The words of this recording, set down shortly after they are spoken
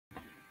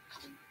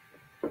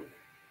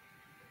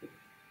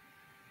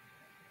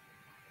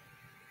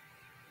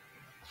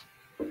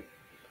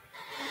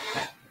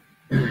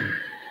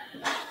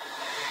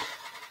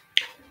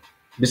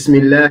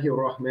Bismillahir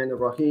Rahmanir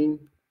Rahim.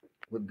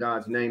 With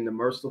God's name, the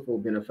merciful,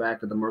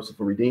 benefactor, the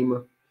merciful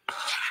redeemer.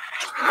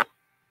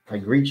 I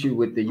greet you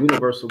with the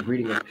universal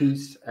greeting of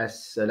peace.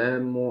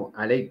 Assalamu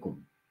alaikum.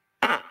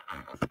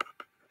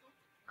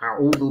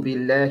 A'udhu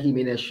billahi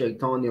minash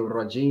shaitanir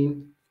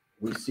rajim.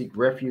 We seek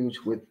refuge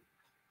with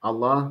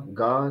Allah,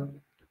 God,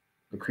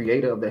 the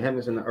creator of the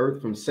heavens and the earth,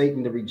 from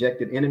Satan, the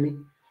rejected enemy.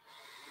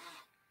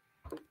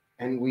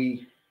 And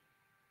we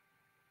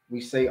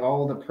say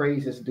all the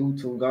praise is due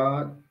to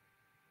God.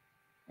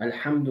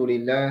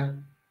 Alhamdulillah.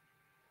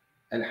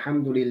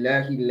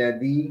 Alhamdulillahi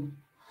alladhi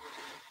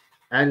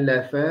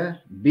alafa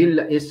bil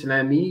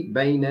islami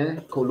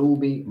bayna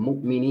qulubi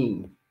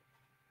mu'minin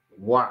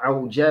wa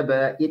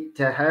awjaba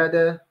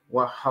ittihada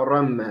wa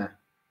haramma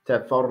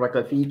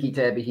tafarraqa fi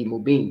kitabihi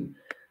mubin.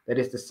 That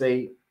is to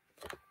say,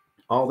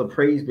 all the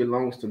praise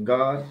belongs to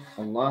God,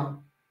 Allah,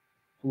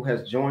 who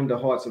has joined the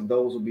hearts of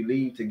those who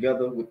believe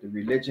together with the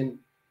religion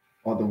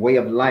or the way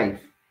of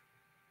life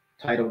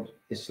titled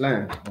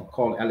Islam, or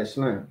called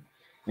Al-Islam.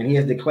 And he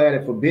has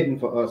declared it forbidden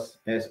for us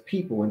as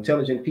people,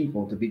 intelligent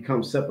people, to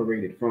become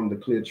separated from the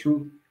clear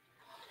truth.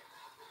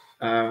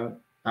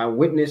 I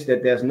witness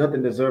that there's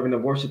nothing deserving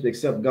of worship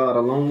except God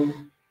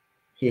alone.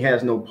 He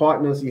has no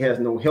partners. He has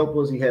no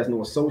helpers. He has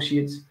no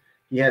associates.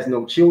 He has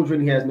no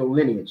children. He has no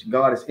lineage.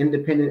 God is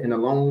independent and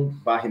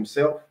alone by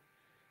himself.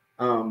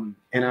 And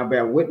I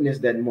bear witness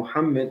that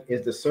Muhammad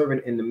is the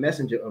servant and the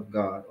messenger of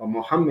God, or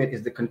Muhammad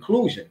is the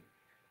conclusion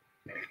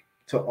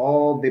to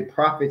all the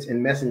prophets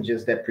and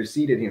messengers that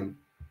preceded him.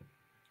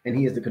 And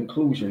he is the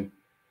conclusion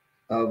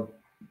of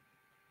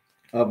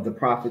the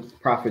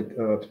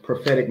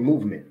prophetic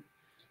movement.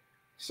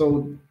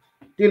 So,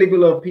 dearly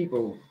beloved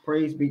people,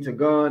 praise be to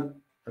God.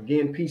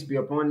 Again, peace be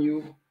upon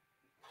you.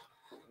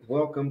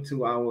 Welcome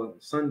to our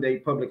Sunday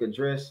public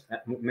address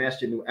at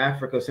Masjid New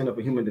Africa Center for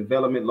Human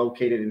Development,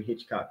 located in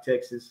Hitchcock,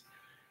 Texas,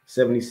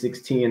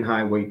 7610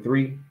 Highway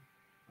 3.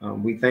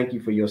 We thank you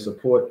for your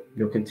support,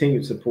 your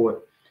continued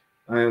support.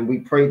 And we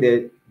pray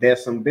that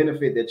there's some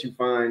benefit that you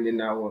find in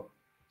our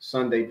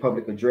Sunday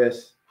public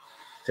address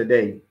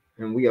today.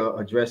 And we are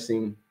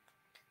addressing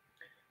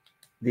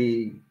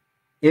the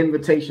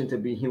invitation to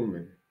be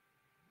human.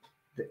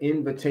 The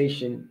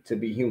invitation to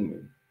be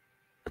human.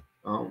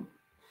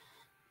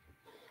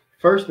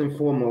 First and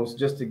foremost,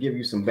 just to give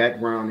you some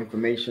background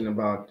information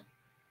about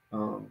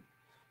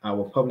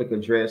our public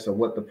address, or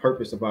what the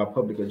purpose of our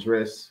public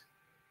address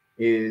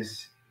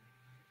is.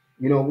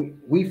 You know,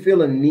 we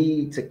feel a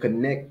need to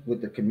connect with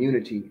the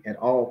community at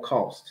all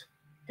costs.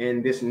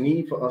 And this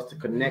need for us to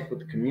connect with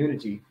the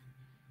community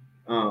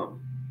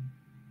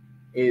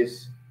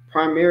is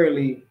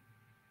primarily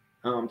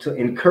to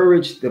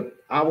encourage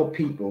our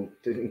people,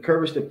 to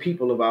encourage the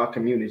people of our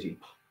community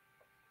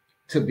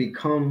to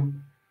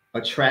become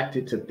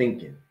attracted to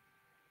thinking,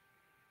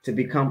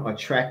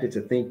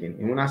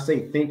 And when I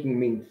say thinking, I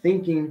mean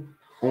thinking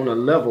on a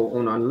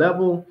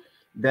level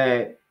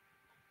that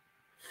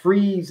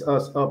frees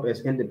us up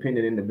as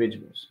independent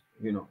individuals.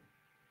 I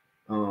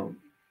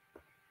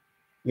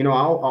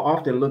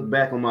often look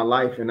back on my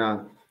life, and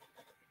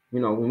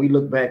when we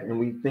look back and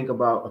we think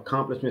about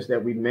accomplishments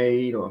that we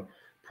made or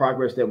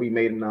progress that we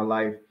made in our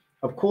life,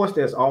 of course,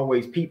 there's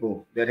always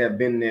people that have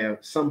been there.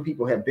 Some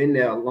people have been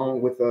there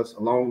along with us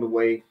along the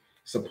way,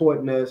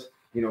 supporting us,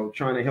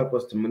 trying to help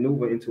us to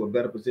maneuver into a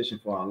better position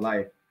for our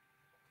life.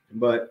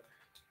 But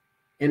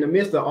in the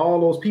midst of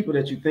all those people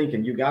that you're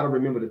thinking, you got to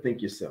remember to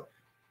think yourself.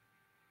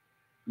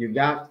 You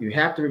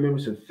have to remember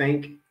to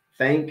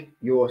thank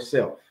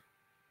yourself.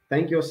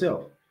 Thank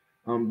yourself,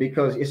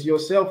 because it's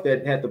yourself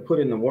that had to put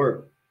in the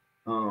work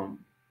to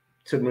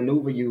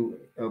maneuver you,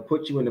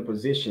 put you in a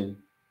position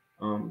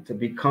to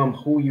become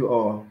who you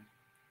are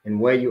and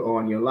where you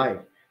are in your life.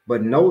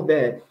 But know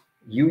that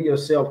you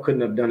yourself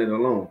couldn't have done it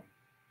alone.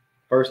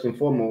 First and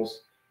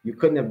foremost, you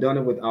couldn't have done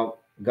it without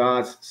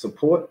God's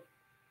support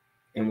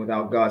and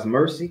without God's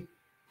mercy.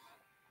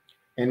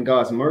 And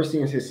God's mercy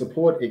and his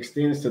support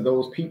extends to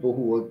those people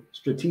who were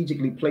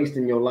strategically placed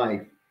in your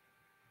life,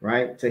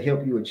 right? To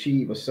help you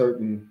achieve a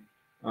certain,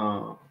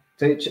 to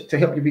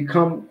help you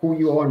become who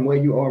you are and where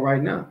you are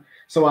right now.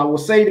 So I will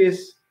say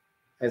this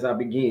as I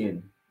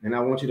begin, and I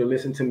want you to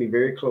listen to me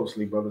very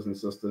closely, brothers and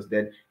sisters,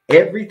 that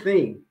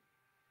everything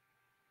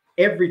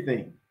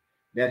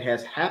that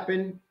has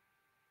happened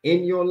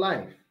in your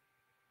life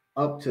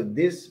up to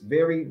this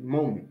very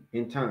moment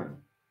in time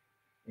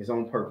is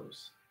on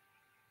purpose.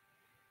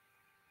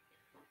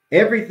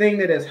 Everything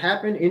that has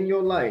happened in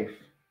your life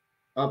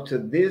up to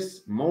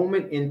this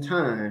moment in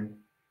time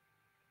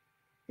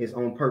is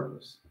on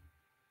purpose.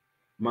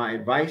 My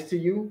advice to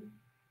you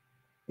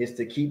is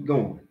to keep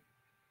going.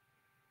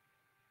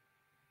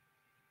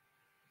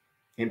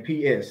 And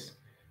P.S.,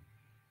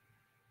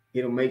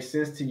 it'll make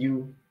sense to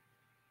you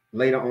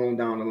later on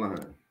down the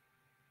line.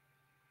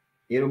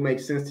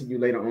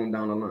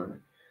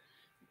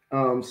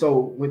 So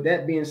with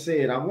that being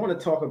said, I want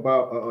to talk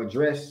about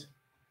address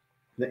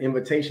the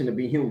invitation to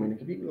be human.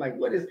 People like,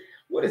 what is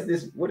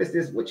this?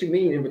 What you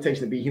mean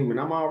invitation to be human?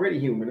 I'm already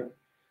human.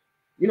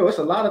 It's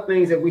a lot of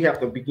things that we have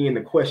to begin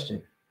to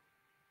question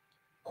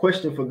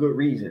question for good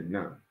reason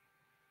now.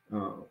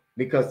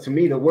 Because to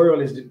me, the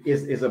world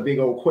is a big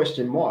old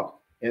question mark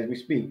as we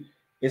speak.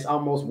 It's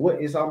almost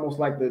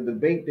like the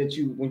debate that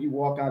you when you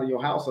walk out of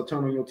your house or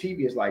turn on your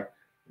TV. It's like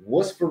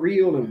what's for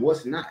real and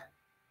what's not.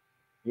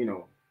 You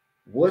know,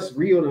 what's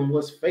real and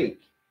what's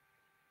fake.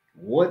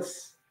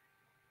 What's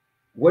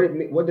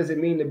what does it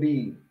mean to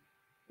be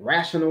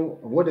rational?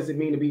 What does it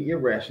mean to be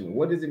irrational?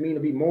 What does it mean to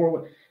be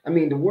moral? I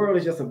mean, the world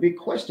is just a big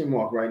question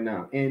mark right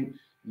now, and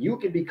you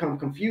can become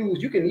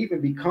confused. You can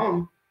even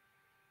become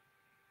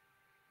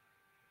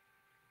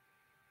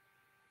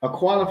a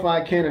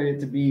qualified candidate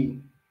to be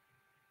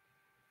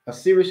a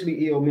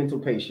seriously ill mental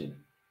patient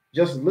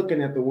just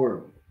looking at the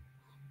world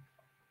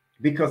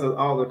because of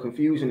all the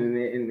confusion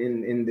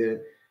and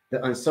the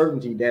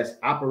uncertainty that's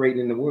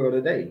operating in the world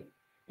today.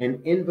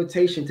 An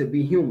invitation to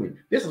be human.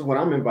 This is what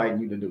I'm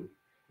inviting you to do.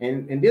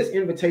 And this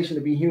invitation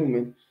to be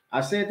human,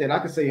 I said that I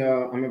could say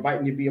I'm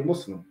inviting you to be a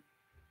Muslim.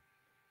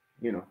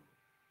 You know,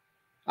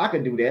 I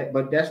could do that,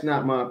 but that's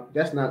not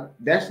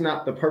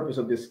the purpose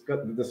of this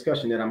the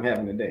discussion that I'm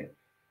having today.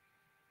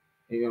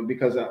 You know,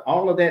 because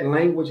all of that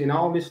language and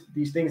all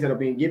these things that are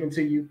being given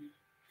to you,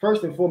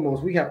 first and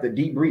foremost, we have to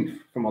debrief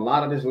from a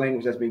lot of this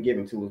language that's been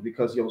given to us,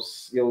 because your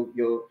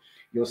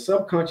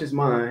subconscious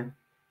mind,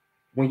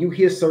 when you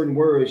hear certain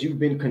words, you've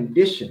been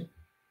conditioned,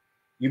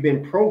 you've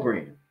been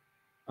programmed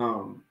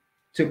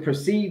to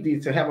perceive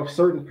these, to have a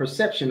certain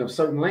perception of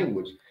certain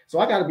language. So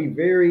I got to be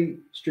very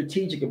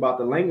strategic about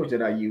the language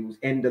that I use,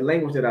 and the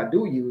language that I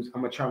do use,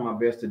 I'm gonna try my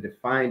best to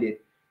define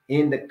it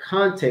in the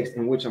context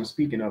in which I'm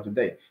speaking of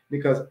today,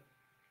 because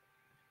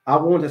I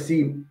want to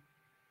see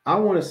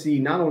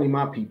not only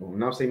my people,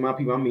 and I'll say my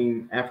people, I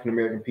mean African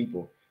American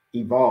people,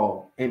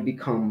 evolve and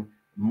become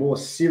more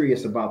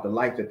serious about the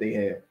life that they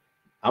have.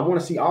 I want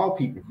to see all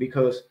people,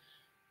 because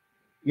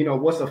you know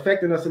what's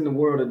affecting us in the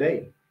world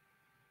today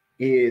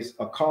is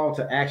a call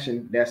to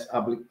action that's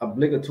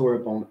obligatory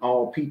upon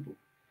all people.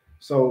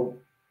 So,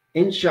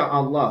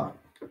 inshallah,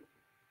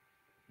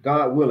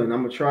 God willing,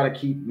 I'm gonna try to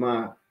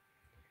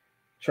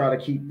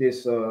keep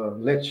this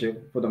lecture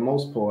for the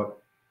most part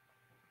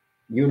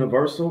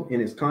universal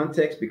in its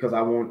context, because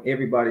I want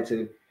everybody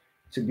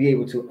to be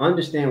able to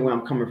understand where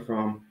I'm coming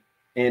from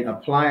and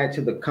apply it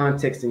to the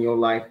context in your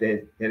life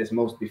that is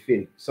most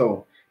befitting.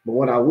 So, but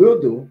what I will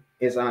do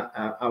is I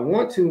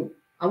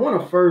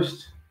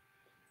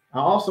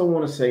also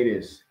want to say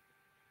this,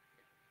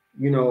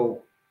 you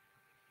know,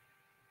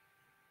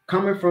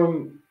 coming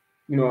from,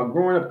 you know,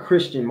 growing up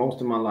Christian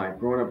most of my life,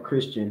 growing up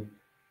Christian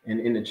and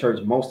in the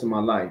church most of my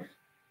life,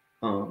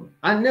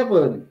 I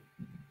never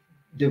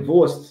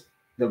divorced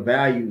the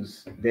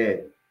values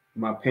that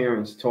my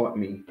parents taught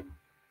me,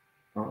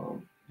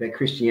 that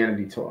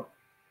Christianity taught.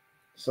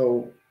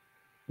 So,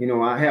 you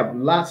know, I have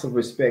lots of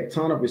respect,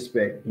 ton of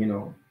respect, you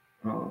know,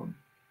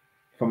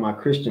 for my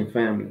Christian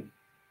family,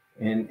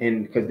 and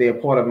because they're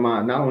part of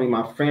my, not only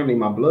my family,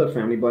 my blood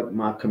family, but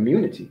my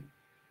community.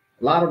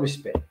 A lot of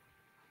respect.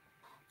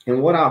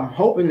 And what I'm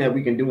hoping that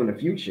we can do in the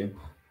future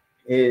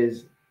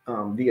is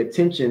the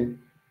attention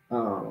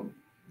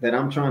that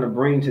I'm trying to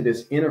bring to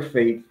this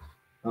interfaith,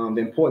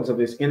 the importance of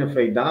this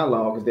interfaith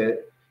dialogue, is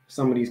that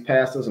some of these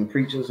pastors and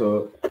preachers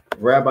or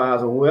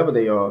rabbis or whoever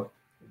they are,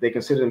 they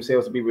consider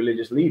themselves to be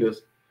religious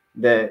leaders,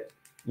 that,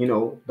 you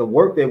know, the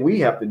work that we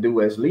have to do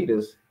as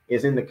leaders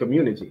is in the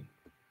community.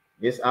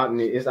 It's out in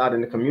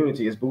the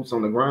community. It's boots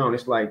on the ground.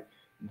 It's like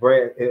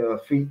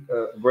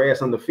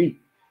grass under feet.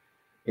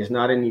 It's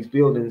not in these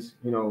buildings,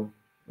 you know,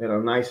 that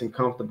are nice and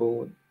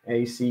comfortable,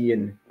 AC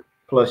and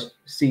plush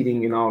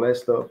seating and all that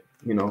stuff,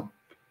 you know.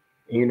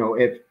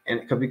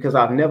 Because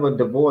I've never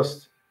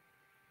divorced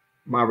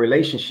my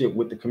relationship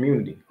with the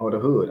community or the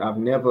hood. I've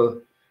never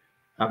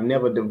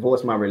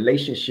divorced my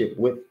relationship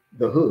with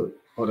the hood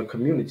or the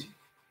community.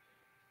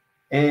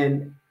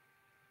 And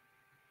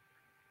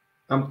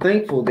I'm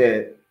thankful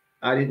that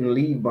I didn't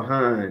leave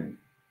behind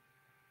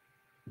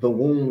the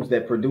wombs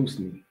that produced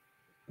me.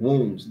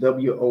 Wombs,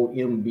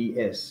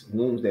 WOMBS,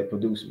 wombs that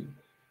produce me.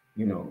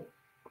 You know,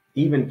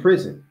 even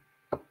prison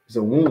is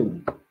a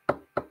womb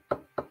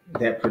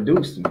that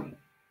produced me.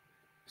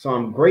 So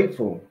I'm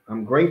grateful.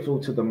 I'm grateful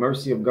to the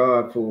mercy of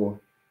God for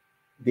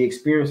the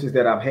experiences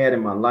that I've had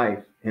in my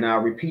life. And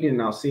I'll repeat it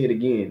and I'll say it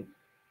again.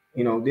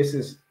 You know,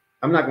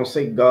 I'm not going to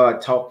say God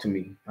talked to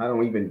me. I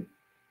don't even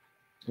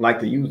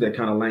like to use that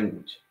kind of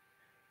language.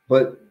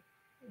 But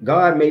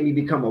God made me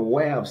become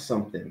aware of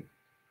something,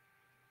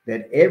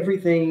 that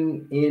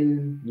everything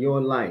in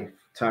your life,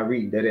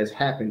 Tyerre, that has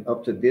happened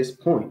up to this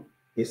point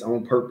is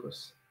on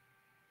purpose.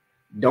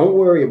 Don't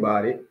worry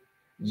about it.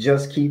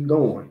 Just keep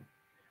going.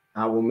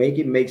 I will make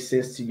it make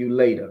sense to you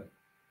later.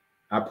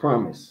 I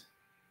promise.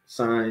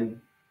 Signed,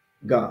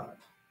 God.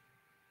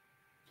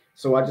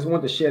 So I just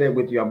want to share that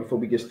with y'all before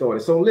we get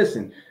started. So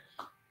listen,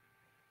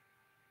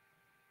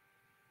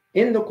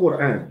 in the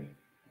Quran,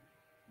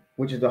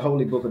 which is the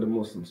holy book of the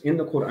Muslims, in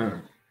the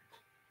Quran,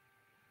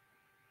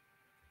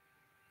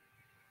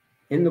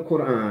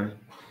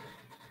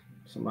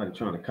 somebody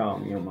trying to call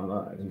me on my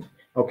live.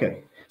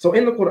 Okay. So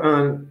in the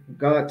Quran,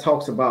 God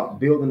talks about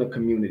building a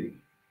community.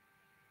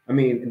 I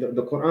mean,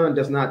 the Quran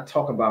does not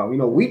talk about,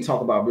 we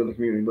talk about building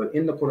community, but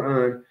in the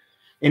Quran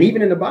and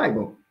even in the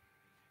Bible,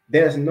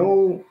 there's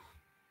no,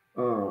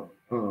 uh,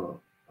 uh,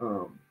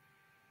 um,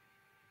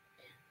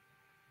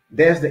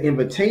 there's the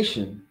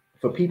invitation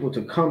for people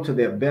to come to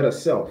their better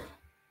self.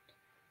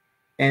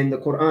 And the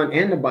Quran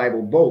and the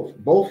Bible,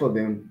 both of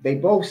them, they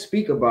both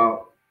speak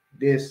about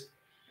this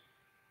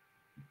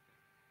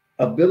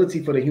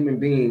ability for the human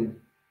being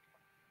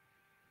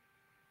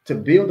to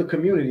build a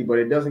community, but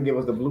it doesn't give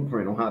us the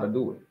blueprint on how to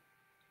do it.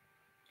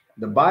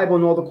 The Bible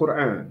nor the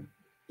Quran,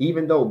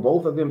 even though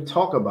both of them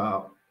talk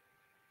about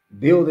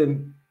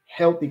building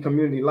healthy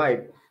community life,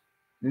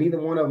 neither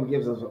one of them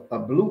gives us a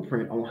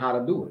blueprint on how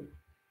to do it,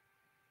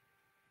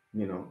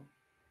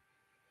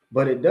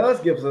 But it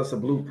does give us a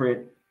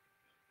blueprint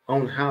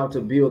on how to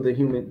build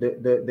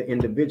the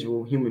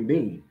individual human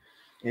being.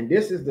 And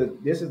this is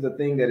the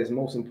thing that is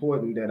most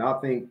important, that I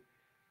think,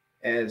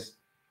 as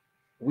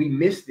we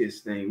miss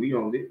this thing. We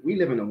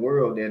live in a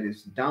world that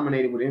is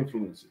dominated with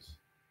influences.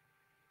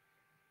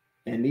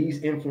 And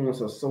these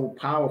influences are so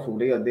powerful.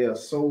 They are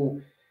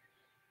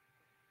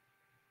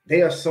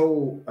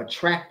so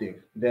attractive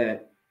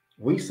that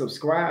we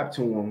subscribe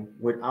to them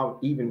without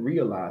even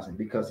realizing,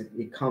 because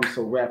it comes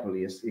so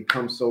rapidly. It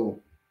comes so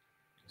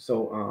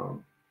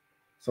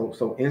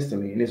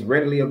instantly, and it's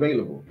readily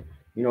available.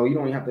 You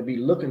don't have to be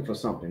looking for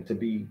something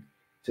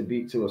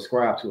to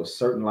ascribe to a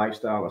certain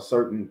lifestyle, a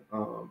certain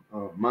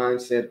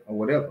mindset, or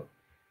whatever.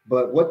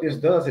 But what this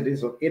does,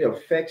 it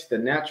affects the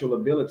natural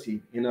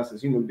ability in us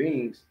as human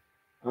beings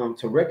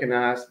to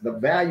recognize the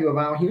value of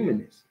our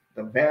humanness,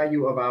 the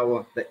value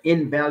of the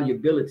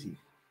invaluability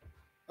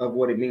of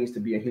what it means to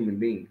be a human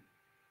being.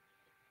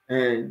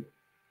 And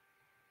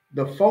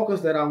the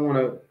focus that I want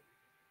to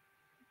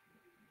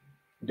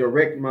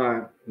direct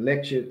my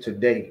lecture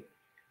today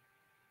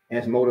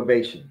as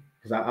motivation,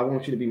 because I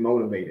want you to be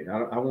motivated.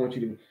 I want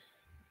you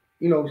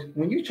to,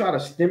 when you try to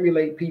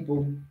stimulate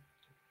people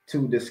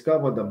to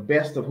discover the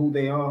best of who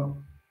they are,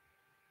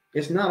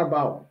 it's not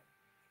about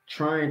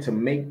trying to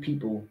make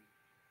people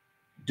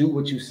do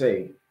what you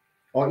say,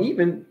 or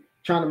even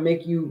trying to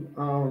make you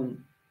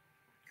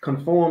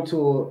conform to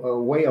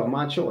a way of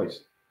my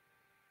choice.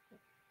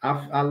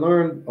 I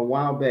learned a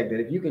while back that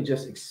if you can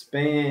just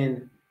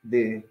expand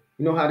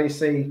how they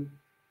say,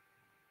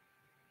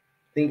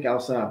 think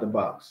outside the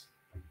box.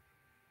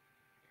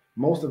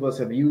 Most of us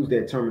have used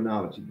that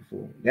terminology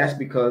before. That's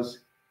because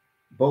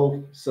both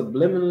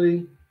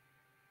subliminally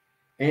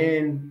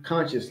and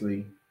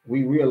consciously,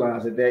 we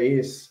realize that there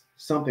is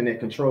something that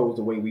controls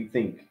the way we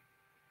think.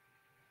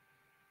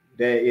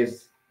 There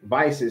is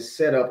vices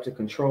set up to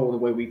control the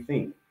way we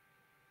think.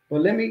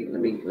 But let me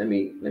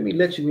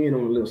let you in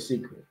on a little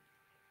secret.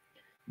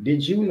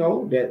 Did you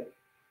know that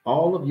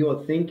all of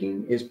your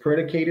thinking is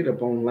predicated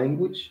upon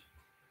language?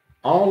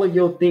 All of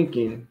your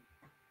thinking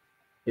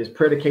is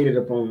predicated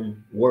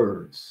upon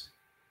words,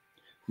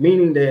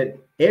 meaning that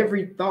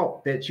every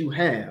thought that you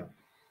have,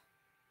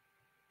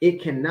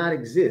 it cannot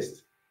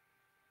exist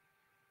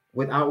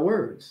without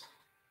words.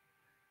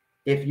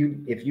 If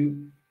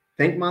you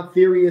think my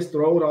theory is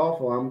thrown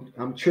off, or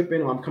I'm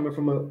tripping, or I'm coming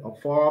from a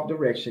far off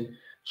direction,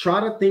 try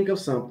to think of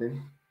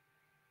something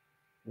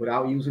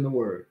without using the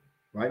word.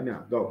 Right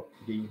now, go.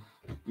 Give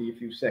you a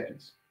few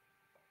seconds.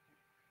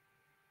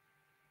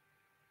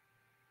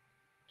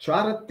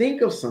 Try to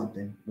think of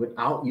something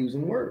without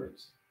using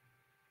words.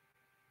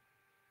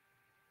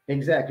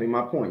 Exactly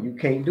my point. You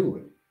can't do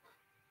it.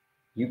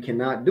 You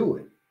cannot do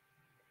it.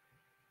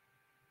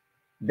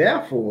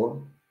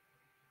 Therefore,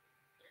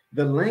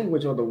 the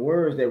language or the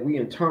words that we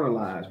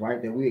internalize,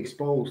 right, that we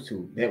expose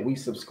to, that we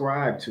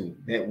subscribe to,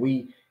 that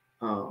we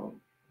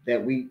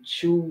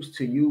choose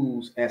to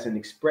use as an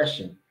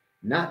expression,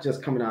 not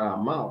just coming out of our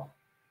mouth,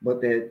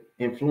 but that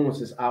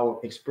influences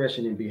our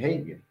expression and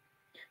behavior.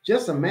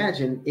 Just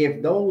imagine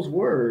if those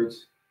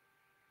words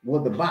were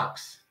the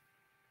box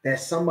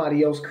that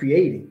somebody else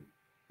created,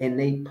 and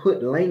they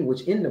put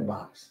language in the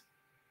box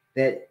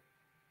that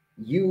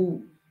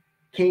you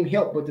can't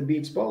help but to be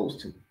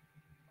exposed to.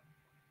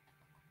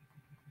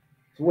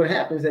 So what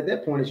happens at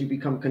that point is you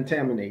become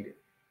contaminated,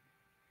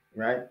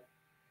 right?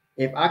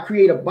 If I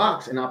create a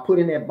box and I put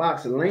in that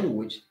box a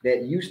language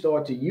that you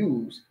start to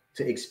use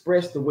to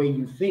express the way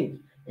you think,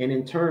 and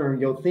in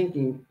turn your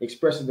thinking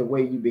expresses the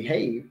way you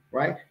behave,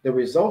 right? The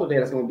result of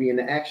that is going to be in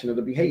the action of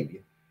the behavior.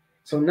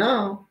 So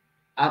now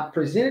I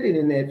presented it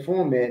in that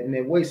format, in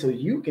that way, so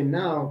you can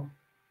now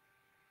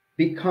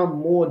become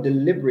more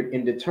deliberate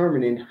in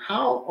determining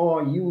how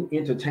are you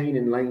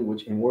entertaining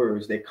language and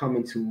words that come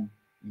into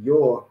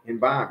your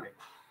environment.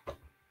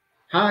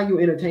 How are you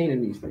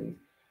entertaining these things?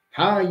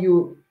 How are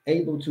you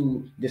able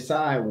to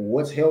decide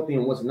what's healthy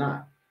and what's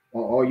not?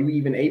 Or are you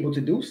even able to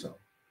do so?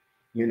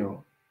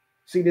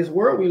 See, this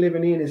world we're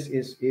living in is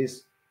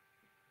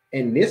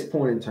in this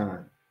point in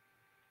time,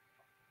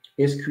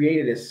 is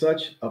created at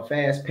such a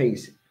fast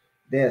pace.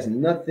 There's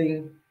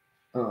nothing,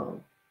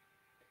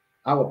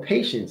 our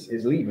patience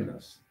is leaving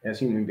us as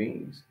human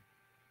beings.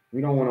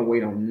 We don't want to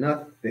wait on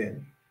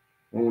nothing.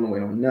 We don't want to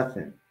wait on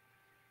nothing,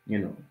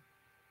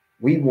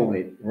 We want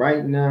it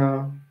right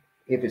now.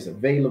 If it's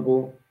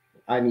available,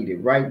 I need it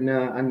right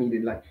now. I need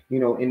it like,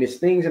 and there's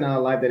things in our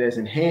life that has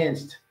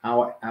enhanced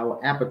our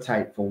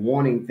appetite for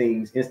wanting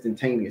things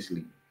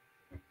instantaneously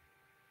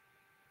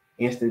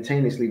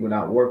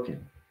without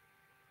working.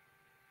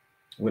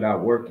 When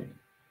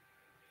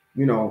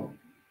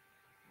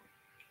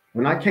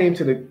I came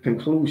to the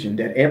conclusion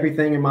that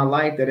everything in my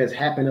life that has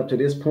happened up to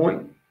this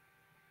point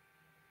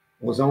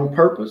was on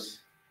purpose,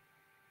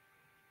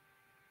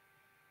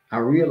 I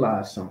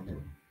realized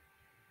something.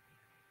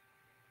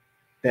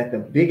 That the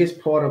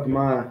biggest part of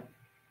my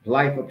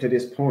life up to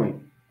this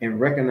point, and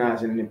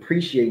recognizing and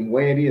appreciating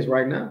where it is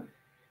right now,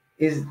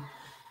 is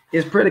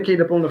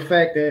predicated upon the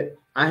fact that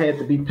I had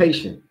to be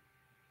patient,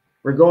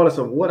 regardless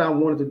of what I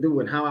wanted to do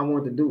and how I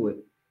wanted to do it.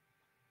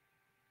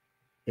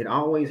 It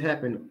always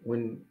happened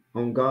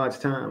on God's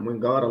time,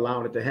 when God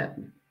allowed it to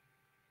happen.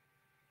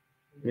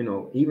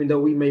 Even though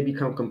we may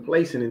become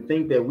complacent and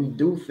think that we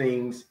do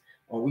things,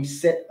 or we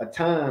set a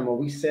time, or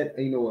we set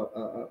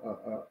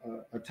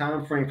a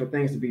time frame for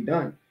things to be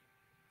done,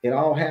 it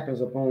all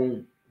happens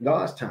upon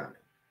God's time.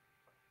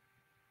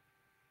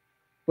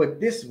 But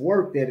this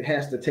work that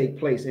has to take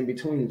place in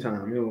between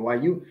time,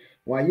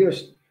 while you're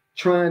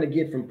trying to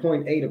get from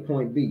point A to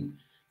point B,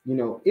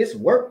 it's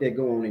work that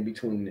go on in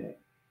between that.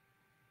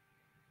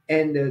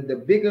 And the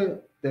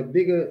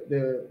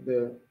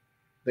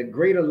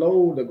greater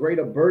load, the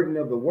greater burden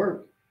of the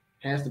work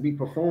has to be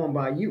performed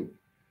by you.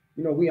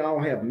 We all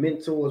have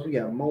mentors, we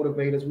have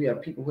motivators, we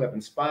have people who have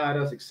inspired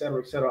us, et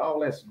cetera, et cetera. All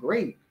that's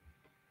great.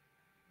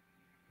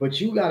 But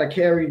you got to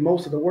carry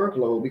most of the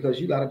workload, because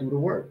you got to do the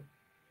work.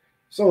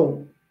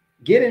 So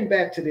getting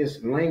back to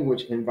this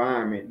language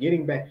environment,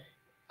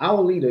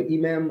 our leader,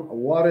 Imam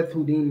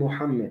Warithuddin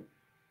Muhammad,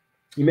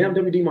 Imam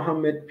W.D.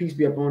 Muhammad, peace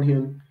be upon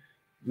him,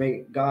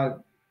 may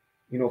God,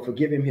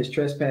 forgive him his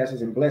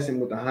trespasses and bless him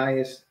with the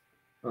highest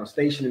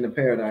station in the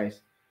paradise.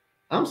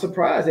 I'm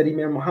surprised that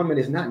Imam Muhammad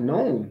is not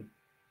known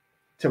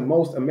to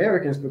most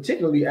Americans,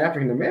 particularly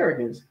African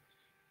Americans,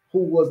 who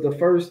was the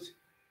first,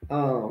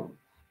 or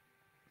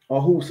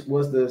who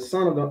was the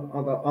son of the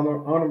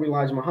Honorable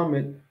Elijah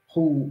Muhammad,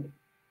 who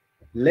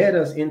led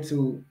us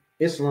into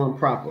Islam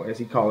proper, as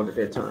he called it at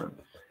that time.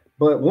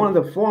 But one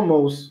of the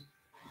foremost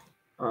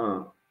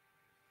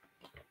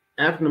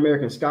African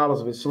American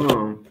scholars of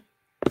Islam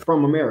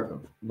from America,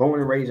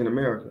 born and raised in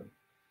America.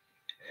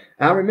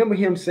 I remember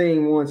him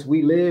saying once,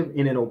 we live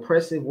in an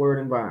oppressive word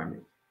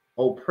environment.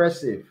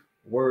 Oppressive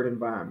word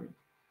environment.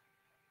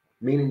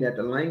 Meaning that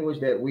the language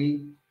that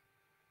we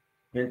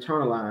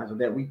internalize, or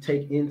that we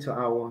take into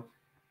our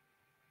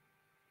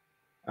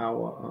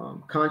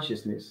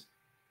consciousness,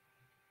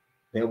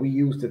 that we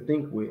use to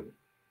think with,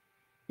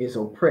 is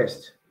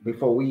oppressed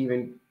before we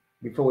even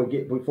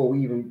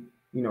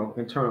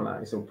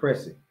internalize. It's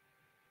oppressive.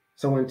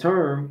 So in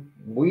turn,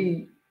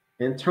 we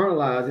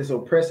internalize this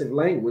oppressive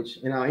language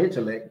in our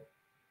intellect,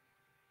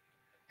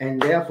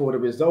 and therefore the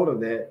result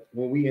of that,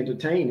 when we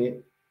entertain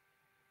it,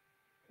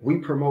 we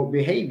promote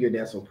behavior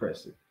that's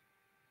oppressive.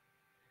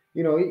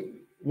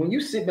 When you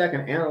sit back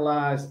and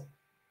analyze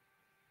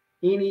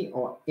any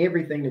or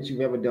everything that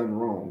you've ever done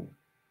wrong,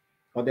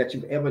 or that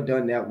you've ever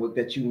done that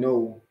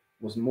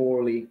was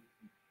morally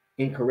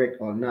incorrect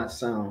or not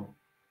sound,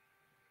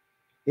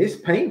 it's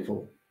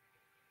painful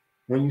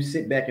when you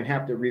sit back and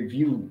have to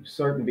review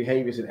certain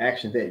behaviors and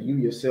actions that you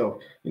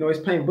yourself, it's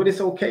painful, but it's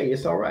okay.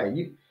 It's all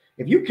right.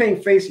 If you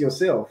can't face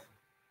yourself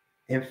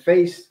and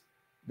face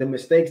the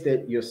mistakes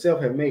that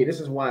yourself have made, this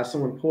is why it's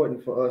so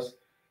important for us,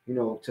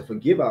 to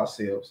forgive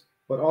ourselves,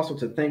 but also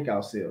to thank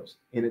ourselves.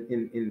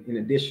 In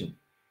addition,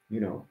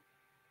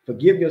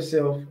 forgive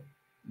yourself,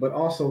 but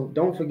also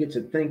don't forget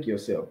to thank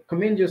yourself.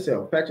 Commend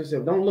yourself, pat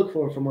yourself. Don't look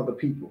for it from other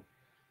people,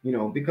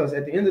 because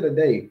at the end of the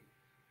day,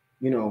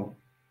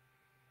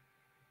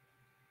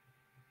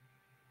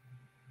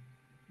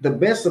 the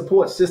best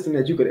support system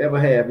that you could ever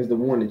have is the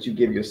one that you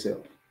give yourself.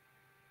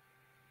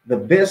 The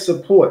best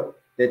support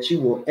that you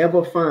will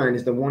ever find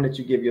is the one that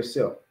you give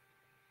yourself.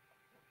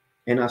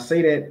 And I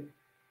say that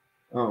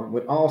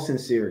with all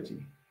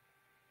sincerity.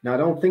 Now,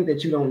 don't think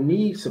that you don't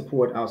need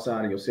support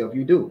outside of yourself.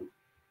 You do.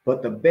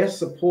 But the best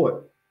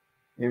support,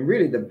 and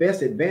really the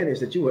best advantage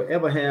that you will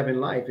ever have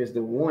in life, is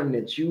the one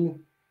that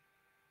you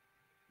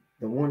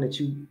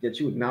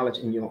acknowledge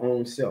in your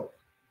own self.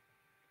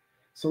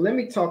 So let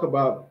me talk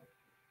about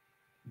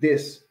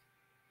this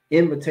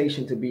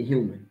invitation to be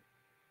human.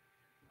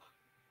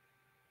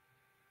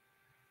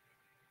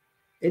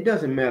 It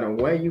doesn't matter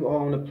where you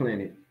are on the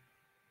planet,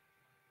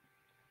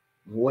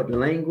 what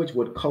language,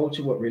 what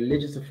culture, what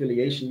religious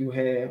affiliation you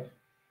have,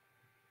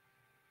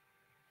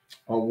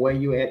 or where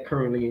you're at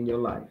currently in your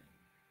life.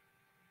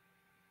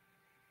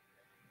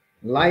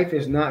 Life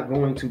is not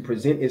going to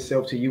present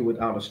itself to you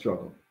without a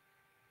struggle.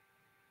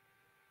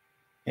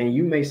 And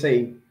you may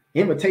say,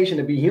 invitation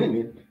to be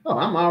human. Oh,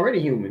 I'm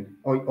already human.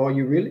 Are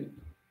you really?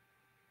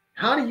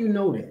 How do you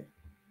know that?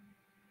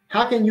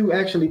 How can you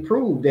actually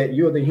prove that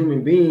you're the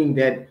human being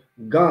that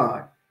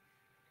God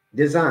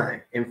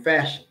designed and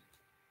fashioned,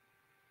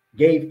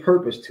 gave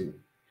purpose to?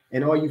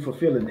 And are you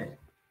fulfilling that?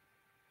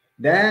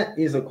 That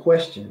is a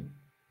question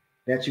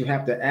that you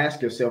have to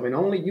ask yourself, and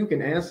only you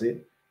can answer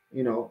it.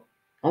 You know,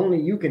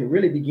 only you can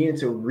really begin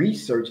to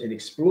research and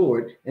explore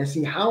it and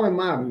see, how am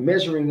I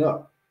measuring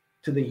up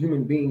to the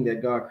human being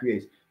that God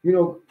creates. You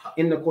know,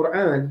 in the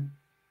Quran,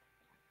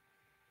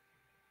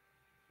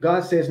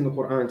 God says in the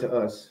Quran to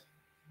us,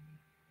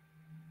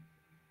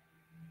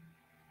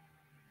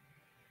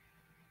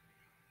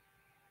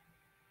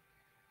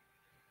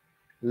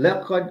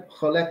 لَقَدْ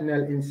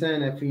خَلَقْنَا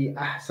الْإِنسَانَ فِي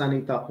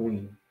أَحْسَنِ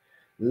تَقْوِيمٍ.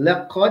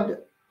 لَقَدْ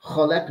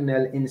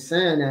خَلَقْنَا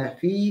الْإِنسَانَ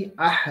فِي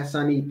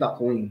أَحْسَنِ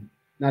تَقْوِيمٍ.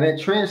 Now that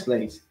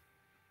translates,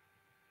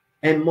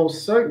 and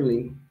most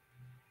certainly,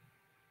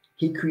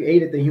 he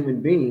created the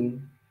human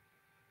being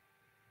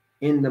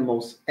in the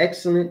most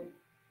excellent,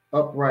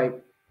 upright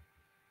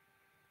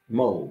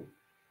mode,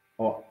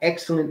 or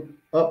excellent,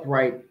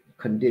 upright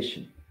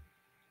condition.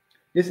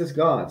 This is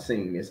God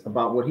saying this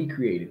about what he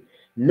created.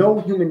 No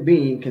human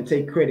being can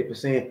take credit for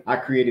saying, I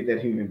created that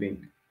human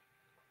being.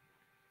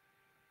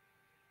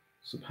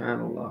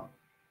 Subhanallah.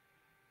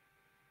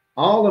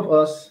 All of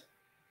us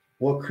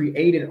were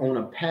created on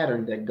a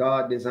pattern that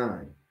God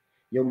designed.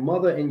 Your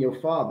mother and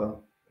your father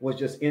was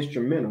just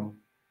instrumental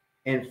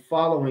in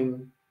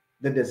following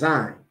the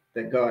design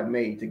that God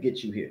made to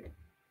get you here.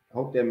 I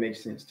hope that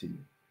makes sense to you.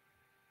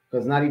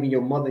 Because not even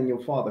your mother and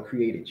your father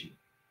created you.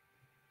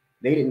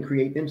 They didn't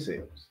create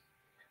themselves.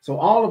 So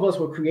all of us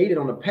were created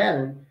on a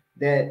pattern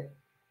that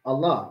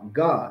Allah,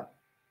 God,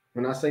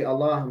 when I say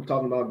Allah, I'm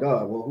talking about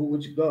God. Well, who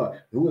is God?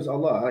 Who is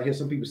Allah? I hear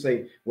some people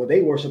say, well,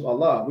 they worship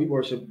Allah, we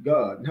worship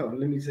God. No,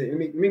 let me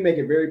make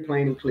it very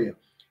plain and clear.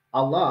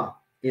 Allah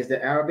is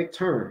the Arabic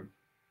term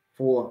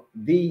for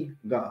the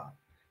God.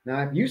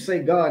 Now, if you say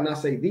God and I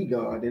say the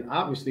God, then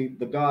obviously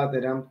the God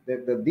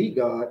the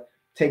God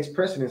takes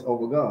precedence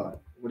over God,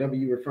 whatever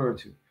you're referring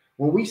to.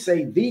 When we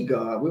say the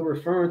God, we're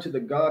referring to the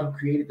God who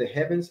created the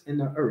heavens and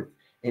the earth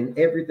and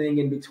everything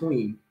in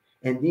between,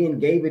 and then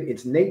gave it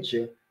its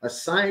nature,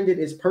 assigned it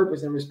its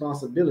purpose and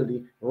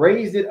responsibility,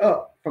 raised it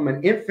up from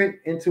an infant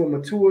into a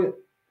mature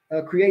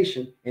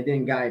creation, and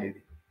then guided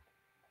it.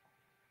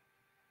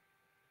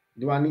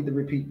 Do I need to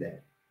repeat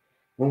that?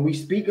 When we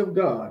speak of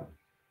God,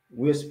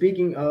 we're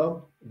speaking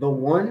of the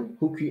one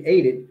who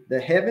created the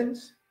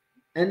heavens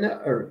and the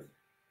earth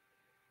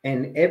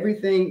and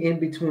everything in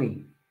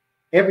between.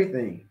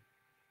 Everything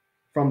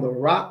from the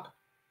rock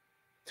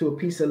to a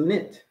piece of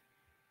lint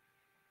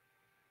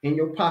in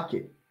your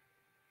pocket,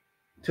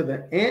 to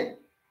the ant,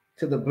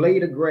 to the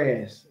blade of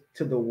grass,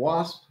 to the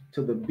wasp,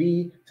 to the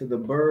bee, to the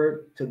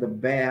bird, to the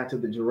bear, to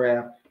the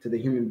giraffe, to the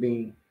human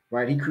being,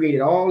 right? He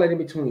created all that in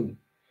between,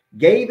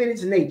 gave it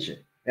its nature.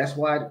 That's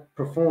why it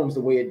performs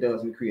the way it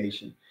does in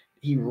creation.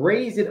 He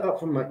raised it up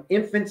from an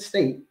infant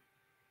state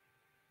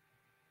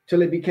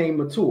till it became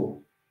mature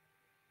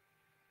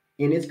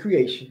in its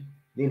creation.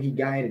 Then he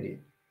guided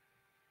it.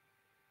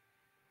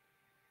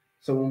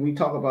 So when we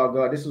talk about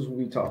God, this is what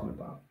we're talking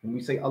about. When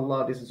we say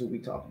Allah, this is what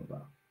we're talking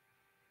about.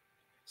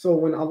 So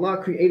when Allah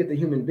created the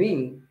human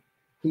being,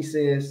 he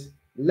says,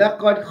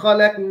 لَقَدْ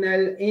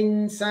خَلَقْنَا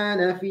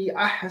الْإِنسَانَ فِي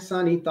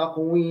أَحْسَنِ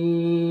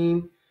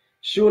تَقْوِيمٍ.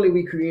 Surely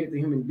we created the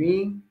human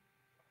being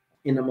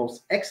in the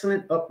most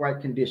excellent,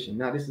 upright condition.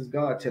 Now, this is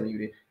God telling you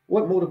that.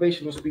 What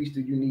motivational speech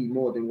do you need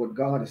more than what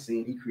God is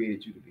saying he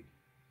created you to be?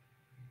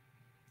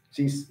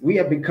 See, we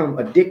have become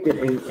addicted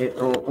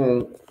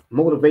on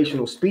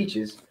motivational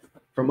speeches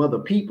from other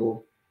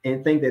people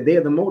and think that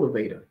they're the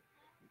motivator.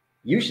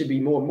 You should be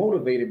more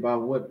motivated by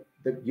what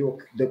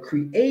the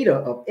creator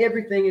of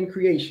everything in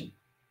creation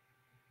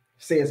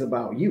says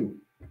about you,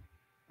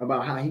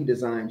 about how he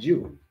designed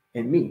you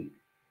and me.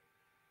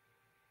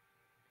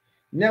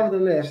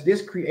 Nevertheless,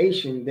 this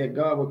creation that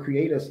God will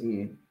create us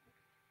in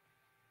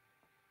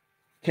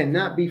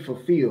cannot be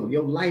fulfilled.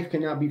 Your life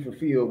cannot be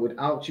fulfilled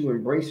without you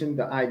embracing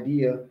the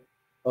idea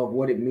of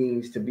what it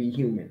means to be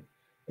human.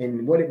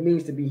 And what it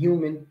means to be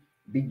human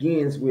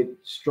begins with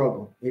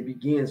struggle. It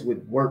begins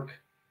with work.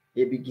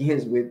 It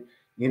begins with,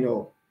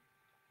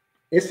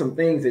 it's some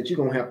things that you're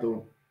going to have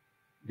to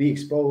be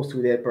exposed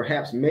to that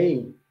perhaps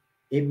may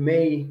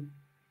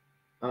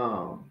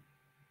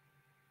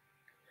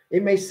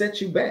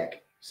set you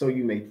back, so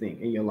you may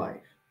think, in your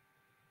life,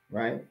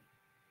 right?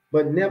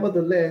 But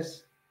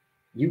nevertheless,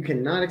 you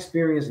cannot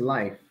experience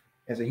life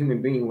as a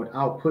human being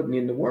without putting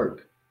in the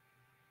work.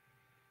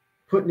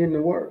 Putting in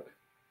the work.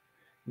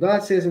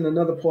 God says in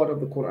another part of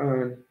the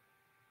Quran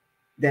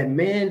that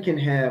man can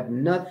have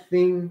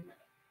nothing,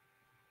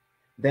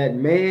 that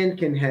man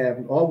can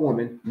have, or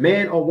woman,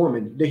 man or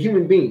woman, the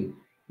human being,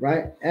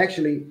 right?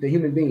 Actually, the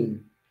human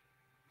being.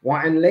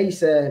 وَأَنْ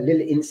لَيْسَ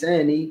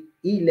لِلْإِنسَانِ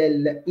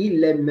إِلَّا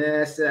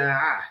مَا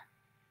سَعَى.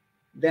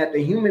 That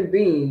the human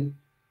being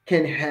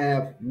can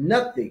have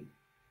nothing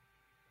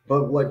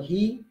but what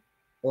he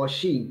or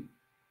she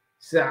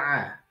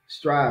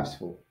strives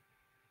for.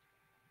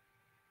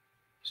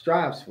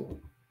 Strives for.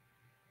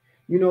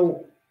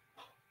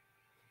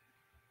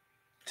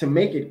 To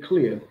make it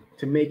clear,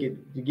 to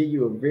give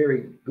you a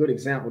very good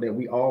example that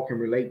we all can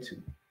relate to.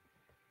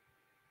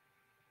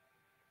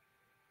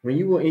 When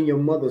you were in your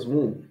mother's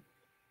womb,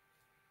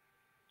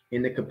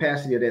 in the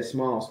capacity of that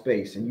small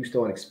space, and you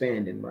start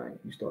expanding, right?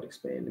 You start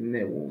expanding in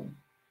that womb.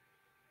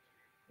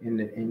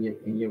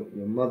 And your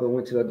mother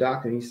went to the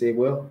doctor, and he said,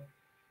 well,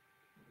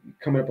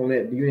 coming up on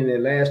that, you're in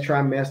that last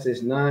trimester,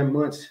 it's 9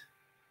 months,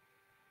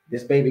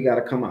 this baby got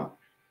to come out.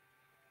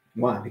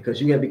 Why? Because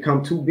you have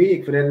become too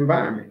big for that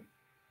environment.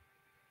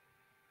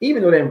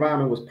 Even though that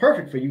environment was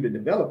perfect for you to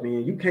develop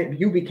in,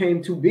 you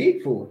became too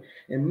big for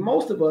it. And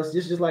most of us,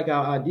 just like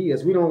our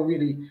ideas, we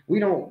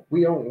don't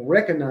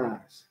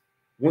recognize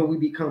when we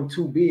become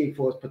too big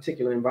for a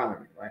particular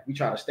environment, right? We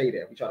try to stay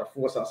there. We try to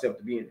force ourselves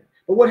to be in there.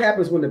 But what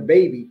happens when the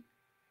baby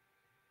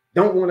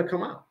don't want to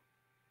come out?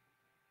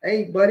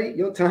 Hey, buddy,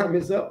 your time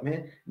is up,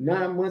 man.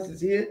 9 months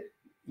is here.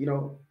 You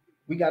know,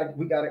 we gotta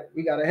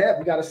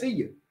see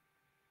you.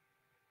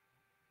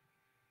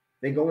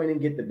 They go in and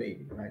get the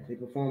baby, right? They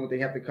perform what they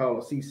have to call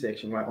a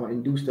C-section, right? Or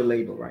induce the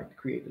labor, right? To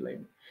create the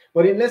labor.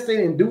 But let's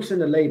say inducing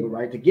the labor,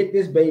 right? To get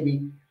this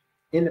baby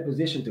in the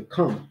position to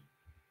come.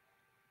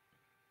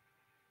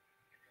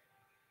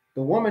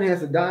 The woman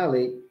has to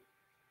dilate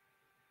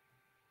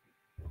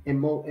in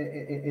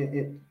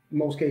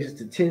most cases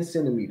to 10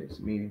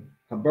 centimeters, meaning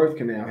her birth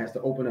canal has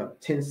to open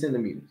up 10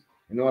 centimeters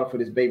in order for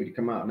this baby to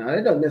come out. Now,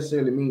 that doesn't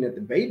necessarily mean that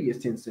the baby is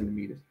 10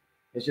 centimeters.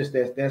 It's just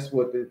that's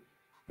what the,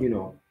 you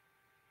know,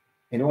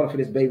 in order for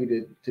this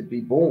baby to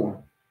be born,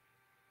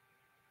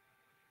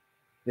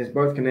 this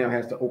birth canal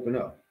has to open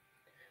up.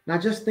 Now,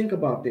 just think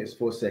about this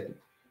for a second.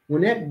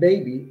 When that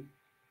baby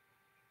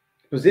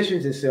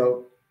positions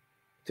itself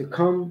to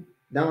come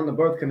down the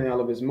birth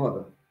canal of his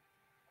mother,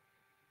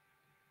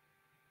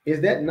 is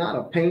that not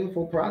a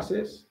painful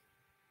process?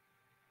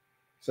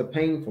 It's a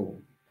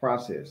painful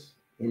process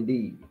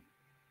indeed,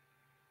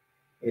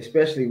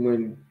 especially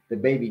when the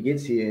baby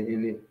gets here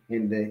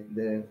and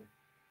the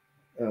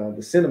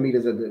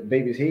centimeters of the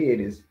baby's head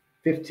is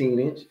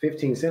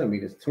 15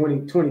 centimeters,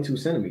 22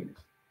 centimeters,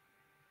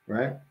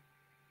 right?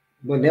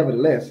 But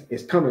nevertheless,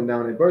 it's coming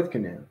down the birth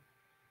canal.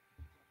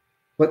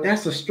 But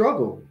that's a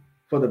struggle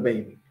for the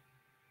baby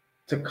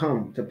to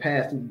come, to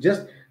pass,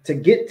 just to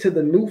get to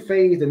the new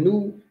phase, the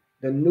new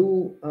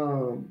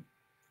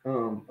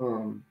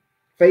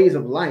phase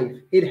of life.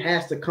 It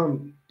has to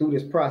come through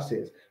this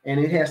process, and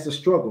it has to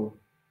struggle.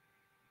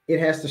 It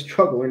has to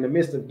struggle in the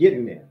midst of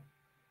getting there.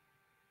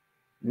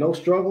 No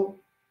struggle,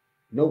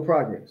 no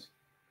progress.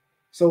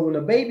 So when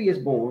a baby is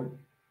born,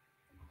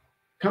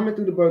 coming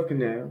through the birth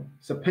canal,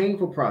 it's a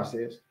painful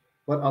process,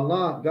 but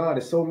Allah, God,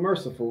 is so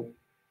merciful,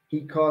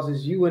 he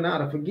causes you and I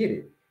to forget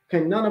it.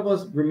 Can none of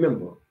us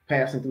remember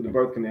passing through the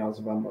birth canals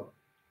of our mother?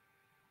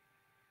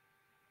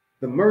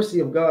 The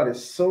mercy of God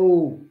is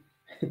so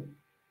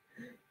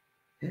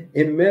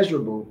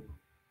immeasurable,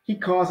 he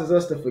causes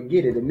us to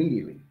forget it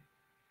immediately.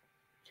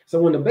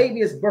 So when the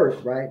baby is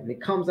birthed, right, and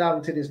it comes out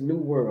into this new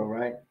world,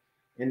 right,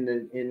 and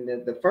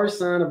the first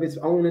sign of its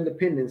own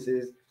independence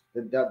is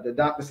the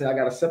doctor said, I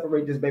got to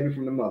separate this baby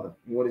from the mother.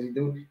 And what does he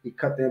do? He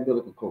cut the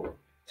umbilical cord,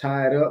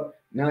 tie it up.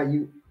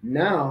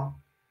 Now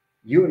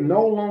you're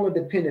no longer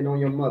dependent on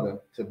your mother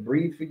to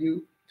breathe for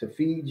you, to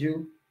feed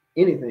you,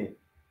 anything.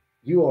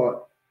 You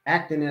are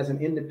acting as an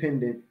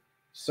independent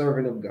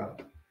servant of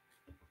God.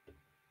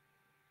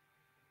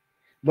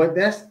 But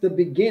that's the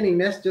beginning.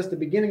 That's just the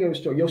beginning of the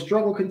struggle. Your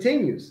struggle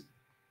continues.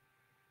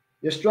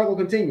 Your struggle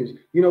continues.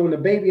 You know, when the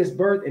baby is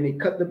birthed and they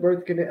cut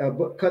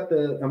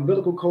the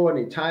umbilical cord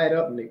and they tie it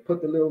up and they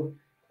put the little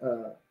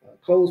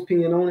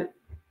clothespin on it.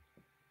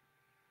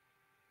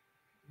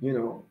 You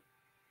know,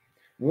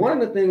 one of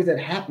the things that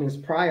happens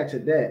prior to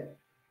that,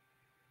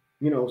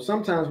 you know,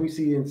 sometimes we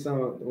see in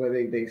some where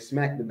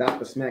the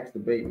doctor smacks the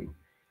baby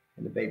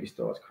and the baby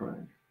starts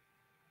crying.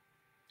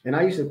 And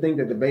I used to think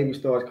that the baby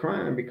starts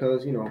crying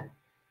because, you know,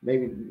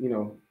 maybe, you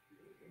know,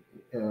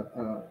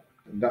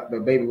 the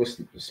baby was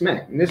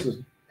smacked. And this was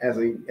as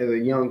a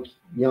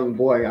young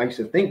boy, I used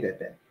to think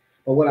that.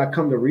 But what I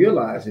come to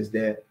realize is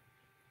that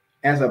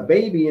as a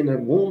baby in the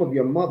womb of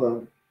your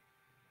mother,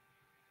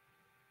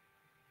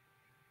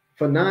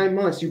 for 9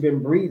 months, you've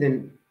been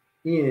breathing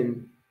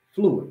in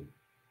fluid,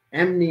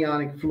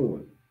 amniotic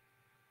fluid.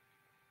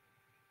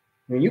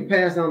 When you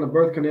pass down the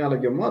birth canal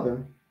of your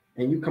mother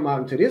and you come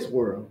out into this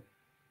world,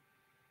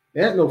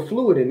 there's no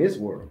fluid in this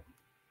world.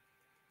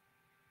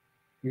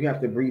 You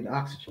have to breathe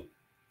oxygen.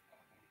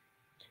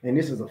 And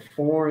this is a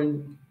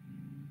foreign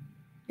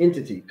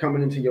entity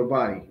coming into your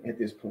body at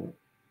this point.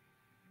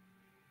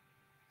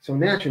 So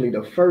naturally,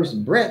 the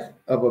first breath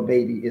of a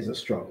baby is a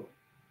struggle.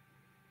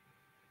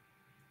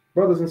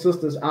 Brothers and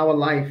sisters, our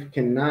life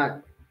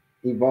cannot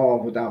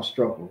evolve without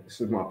struggle. This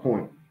is my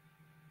point.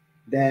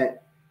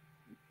 That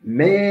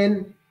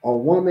man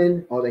or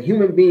woman or the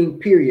human being,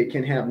 period,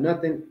 can have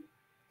nothing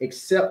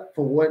except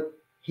for what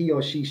he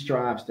or she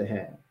strives to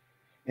have.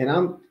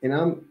 And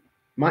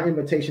my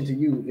invitation to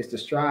you is to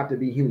strive to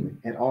be human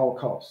at all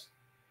costs.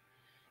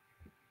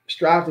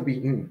 Strive to be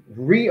human.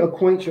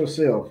 Reacquaint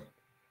yourself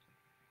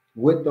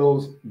with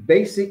those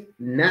basic,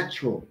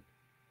 natural,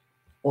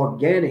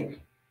 organic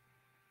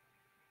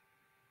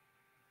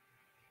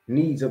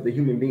needs of the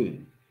human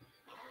being.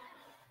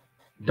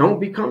 Don't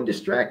become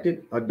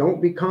distracted or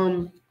don't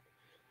become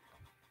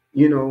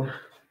you know,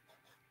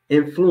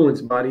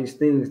 influenced by these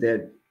things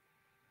that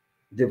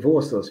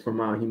divorce us from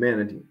our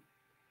humanity.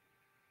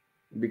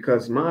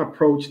 Because my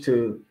approach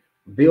to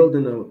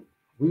building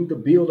we need to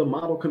build a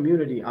model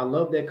community. I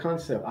love that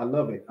concept. I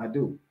love it. I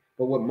do.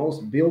 But what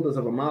most builders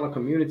of a model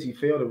community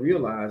fail to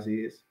realize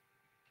is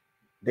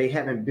they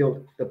haven't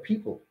built the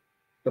people,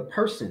 the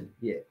person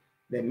yet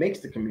that makes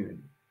the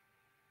community.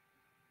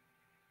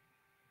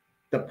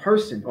 The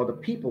person or the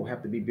people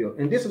have to be built.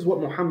 And this is what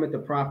Muhammad the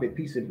Prophet,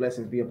 peace and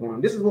blessings be upon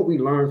him, this is what we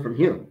learned from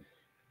him.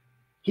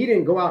 He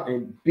didn't go out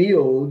and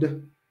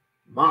build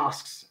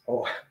mosques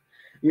or,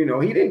 he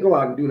didn't go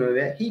out and do none of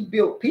that. He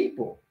built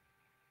people.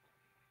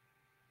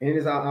 And it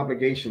is our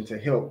obligation to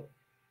help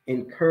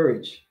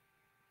encourage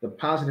the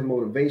positive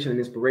motivation and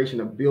inspiration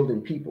of building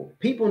people.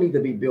 People need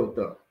to be built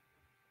up.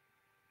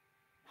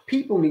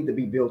 People need to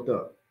be built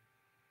up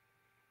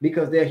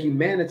because their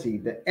humanity,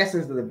 the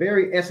essence of the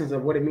very essence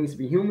of what it means to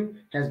be human,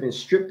 has been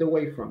stripped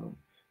away from them.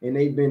 And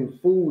they've been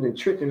fooled and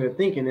tricked into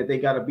thinking that they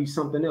got to be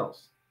something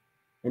else.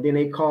 And then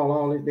they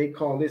call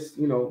this,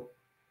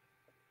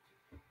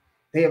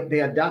 they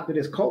adopted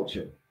this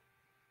culture,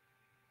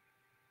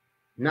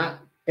 not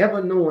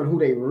ever knowing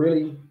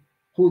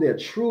who they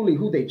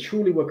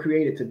truly were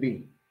created to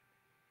be,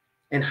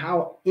 and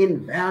how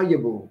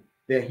invaluable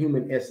their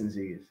human essence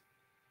is.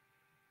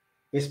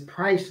 It's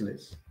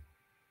priceless.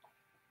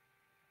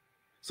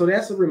 So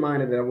that's a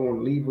reminder that I want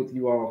to leave with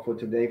you all for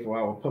today for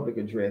our public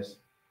address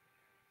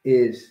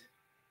is,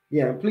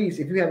 please,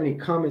 if you have any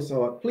comments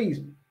or please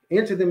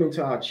enter them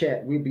into our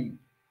chat. We'll be,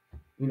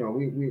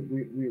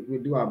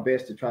 we'll do our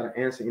best to try to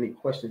answer any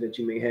questions that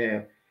you may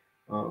have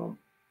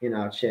in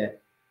our chat.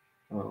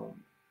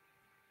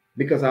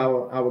 Because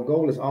our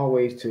goal is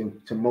always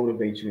to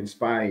motivate you,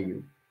 inspire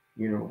you,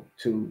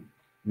 to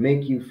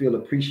make you feel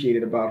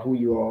appreciated about who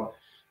you are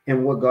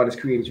and what God has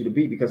created you to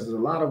be, because there's a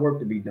lot of work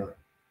to be done.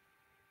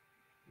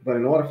 But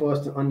in order for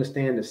us to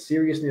understand the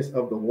seriousness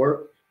of the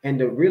work and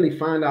to really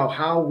find out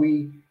how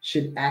we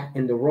should act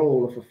in the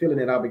role of fulfilling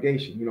that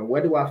obligation,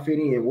 where do I fit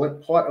in?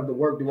 What part of the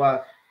work do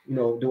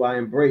I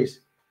embrace?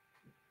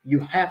 You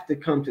have to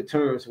come to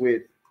terms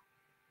with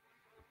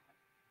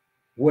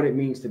what it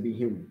means to be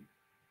human.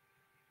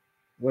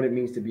 What it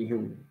means to be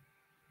human.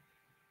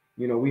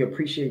 We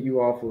appreciate you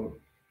all for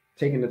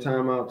taking the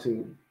time out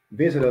to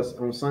visit us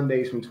on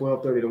Sundays from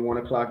 12:30 to 1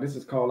 o'clock. This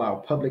is called our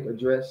public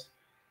address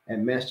at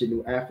Masjid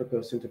New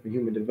Africa Center for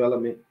Human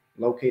Development,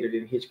 located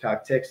in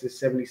Hitchcock, Texas,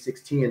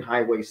 7610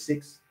 Highway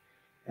 6.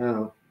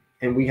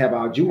 And we have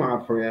our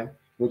Jumu'ah prayer,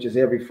 which is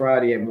every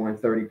Friday at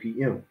 1:30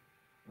 p.m.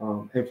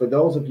 And for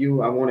those of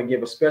you, I want to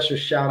give a special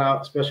shout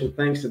out, special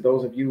thanks to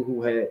those of you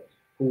who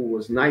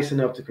was nice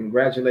enough to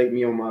congratulate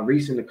me on my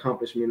recent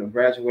accomplishment of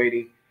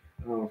graduating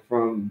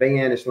from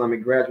Bayan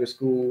Islamic Graduate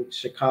School,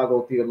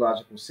 Chicago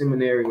Theological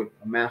Seminary with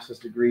a master's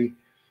degree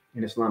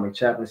in Islamic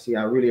chaplaincy.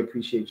 I really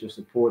appreciate your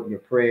support, your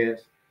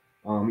prayers,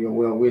 your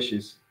well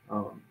wishes.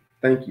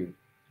 Thank you.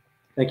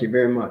 Thank you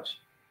very much.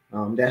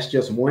 That's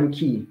just one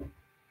key.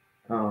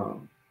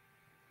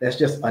 That's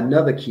just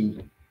another key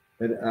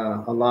that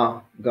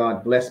Allah,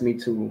 God blessed me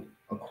to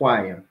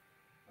acquire.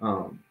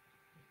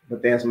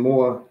 But there's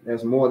more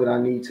that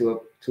I need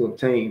to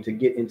obtain to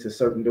get into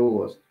certain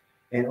doors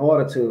in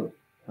order to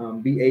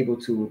be able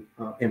to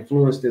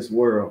influence this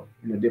world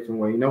in a different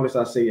way. You notice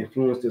I say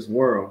influence this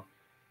world.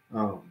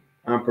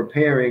 I'm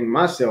preparing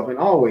myself, and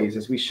always,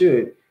 as we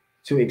should,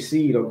 to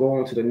exceed or go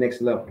on to the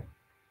next level.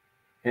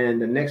 And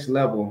the next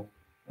level,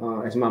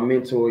 as my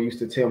mentor used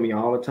to tell me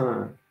all the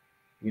time,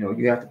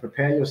 you have to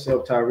prepare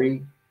yourself, Tyerre,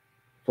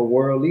 for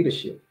world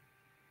leadership.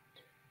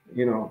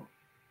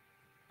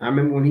 I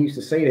remember when he used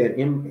to say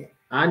that,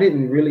 I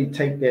didn't really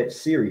take that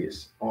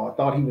serious, or I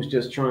thought he was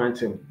just trying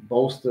to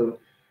bolster,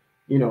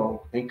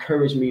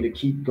 encourage me to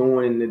keep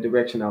going in the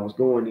direction I was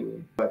going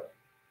in. But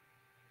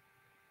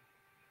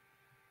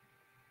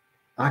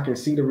I can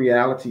see the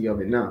reality of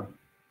it now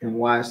and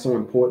why it's so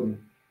important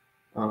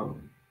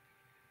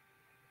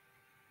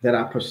that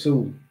I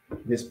pursue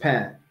this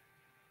path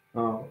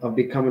of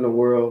becoming a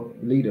world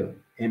leader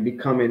and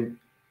becoming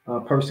a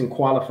person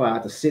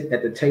qualified to sit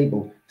at the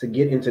table, to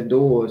get into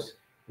doors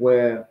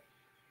where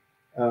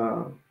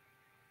the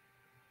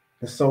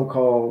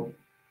so-called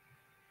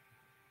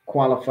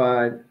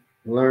qualified,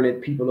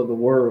 learned people of the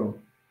world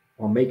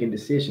are making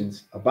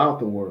decisions about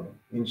the world,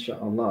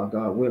 inshallah,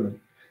 God willing.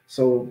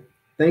 So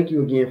thank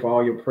you again for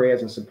all your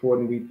prayers and support,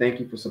 and we thank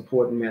you for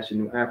supporting Masjid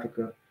New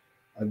Africa.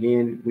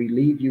 Again, we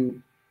leave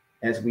you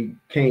as we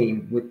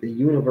came with the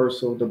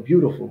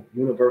beautiful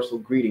universal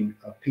greeting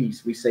of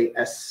peace. We say,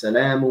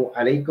 Assalamu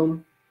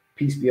alaikum,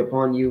 peace be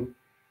upon you.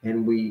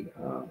 And we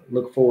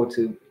look forward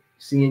to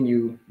seeing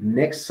you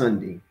next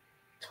Sunday,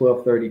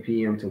 12:30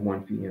 p.m. to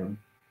 1 p.m.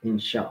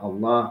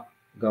 Inshallah,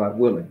 God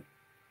willing.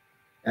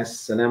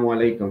 Assalamu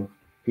alaikum,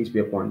 peace be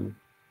upon you.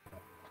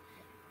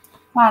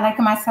 Wa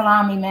alaikum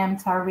assalam, Imam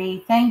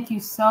Tyerre. Thank you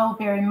so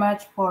very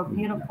much for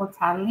beautiful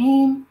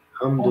talim.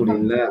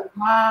 Alhamdulillah.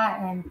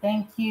 And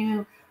thank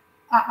you.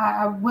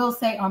 I will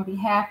say on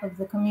behalf of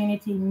the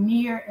community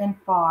near and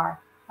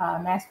far,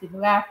 Masjid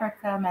New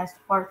Africa, Masjid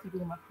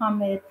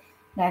Muhammad,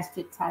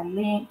 Masjid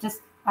Tyerre.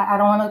 Just I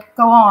don't want to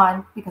go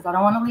on because I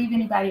don't want to leave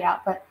anybody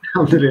out, but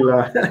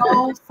Alhamdulillah.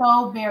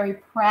 so very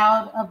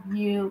proud of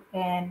you,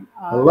 and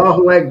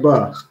Allahu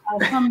Akbar.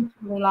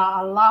 Alhamdulillah,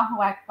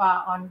 Allahu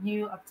Akbar on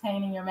you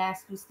obtaining your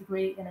master's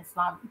degree in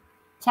Islamic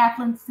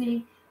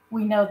chaplaincy.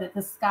 We know that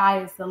the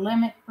sky is the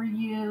limit for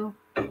you,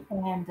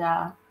 and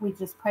we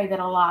just pray that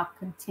Allah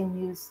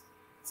continues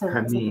to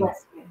bless you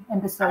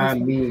and bestow.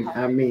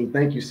 Amin.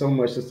 Thank you so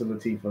much, Sister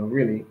Latifa.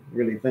 Really,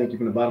 really thank you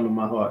from the bottom of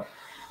my heart.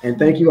 And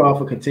thank you all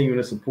for continuing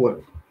to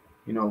support,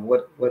 you know,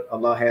 what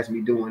Allah has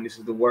me doing. This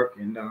is the work,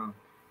 and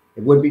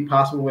it wouldn't be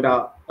possible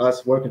without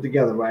us working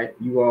together, right?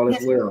 You all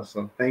as well.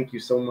 So thank you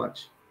so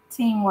much.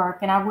 Teamwork.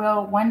 And I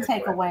will, one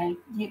takeaway,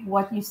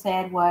 what you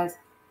said was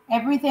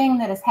everything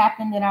that has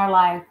happened in our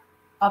life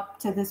up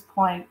to this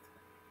point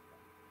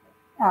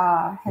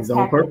has happened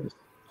on purpose.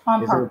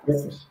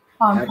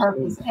 On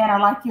purpose. And I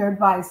like your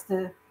advice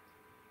to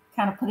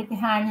kind of put it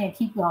behind you and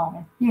keep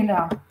going, you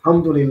know.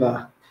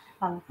 Alhamdulillah.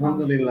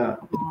 Alhamdulillah.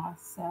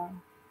 So,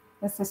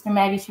 that's Sister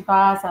Maggie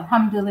Shabazz.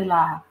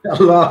 Alhamdulillah.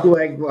 Allahu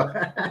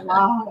Akbar.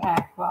 Allahu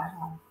Akbar.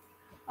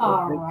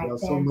 All right.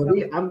 So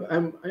Marie,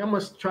 I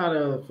must try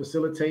to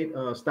facilitate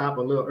stop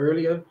a little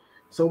earlier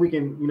so we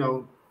can, you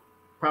know,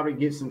 probably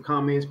get some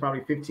comments, probably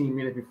 15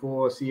 minutes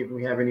before, see if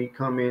we have any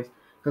comments,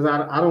 because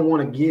I don't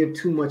want to give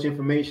too much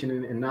information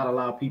and not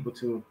allow people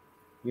to,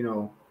 you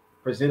know,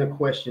 present a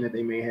question that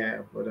they may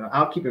have. But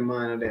I'll keep in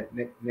mind of that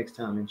next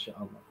time,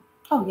 inshallah.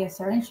 Oh, yes,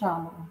 sir.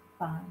 Inshallah.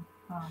 Fine.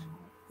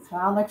 So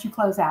I'll let you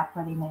close out,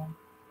 Brother Imam.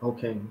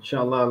 Okay.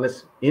 Inshallah.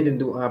 Let's end in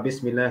dua.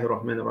 Bismillahir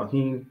Rahmanir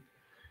Rahim.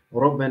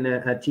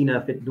 ربنا آتنا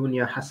في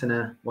الدنيا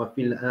حسنة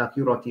وفي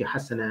الآخرة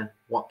حسنة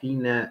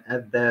وقنا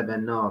عذاب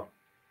النار.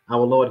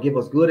 Our Lord, give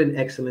us good and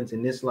excellence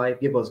in this life.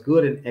 Give us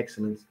good and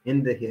excellence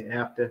in the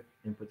hereafter,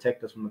 and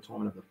protect us from the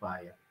torment of the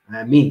fire.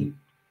 Amin.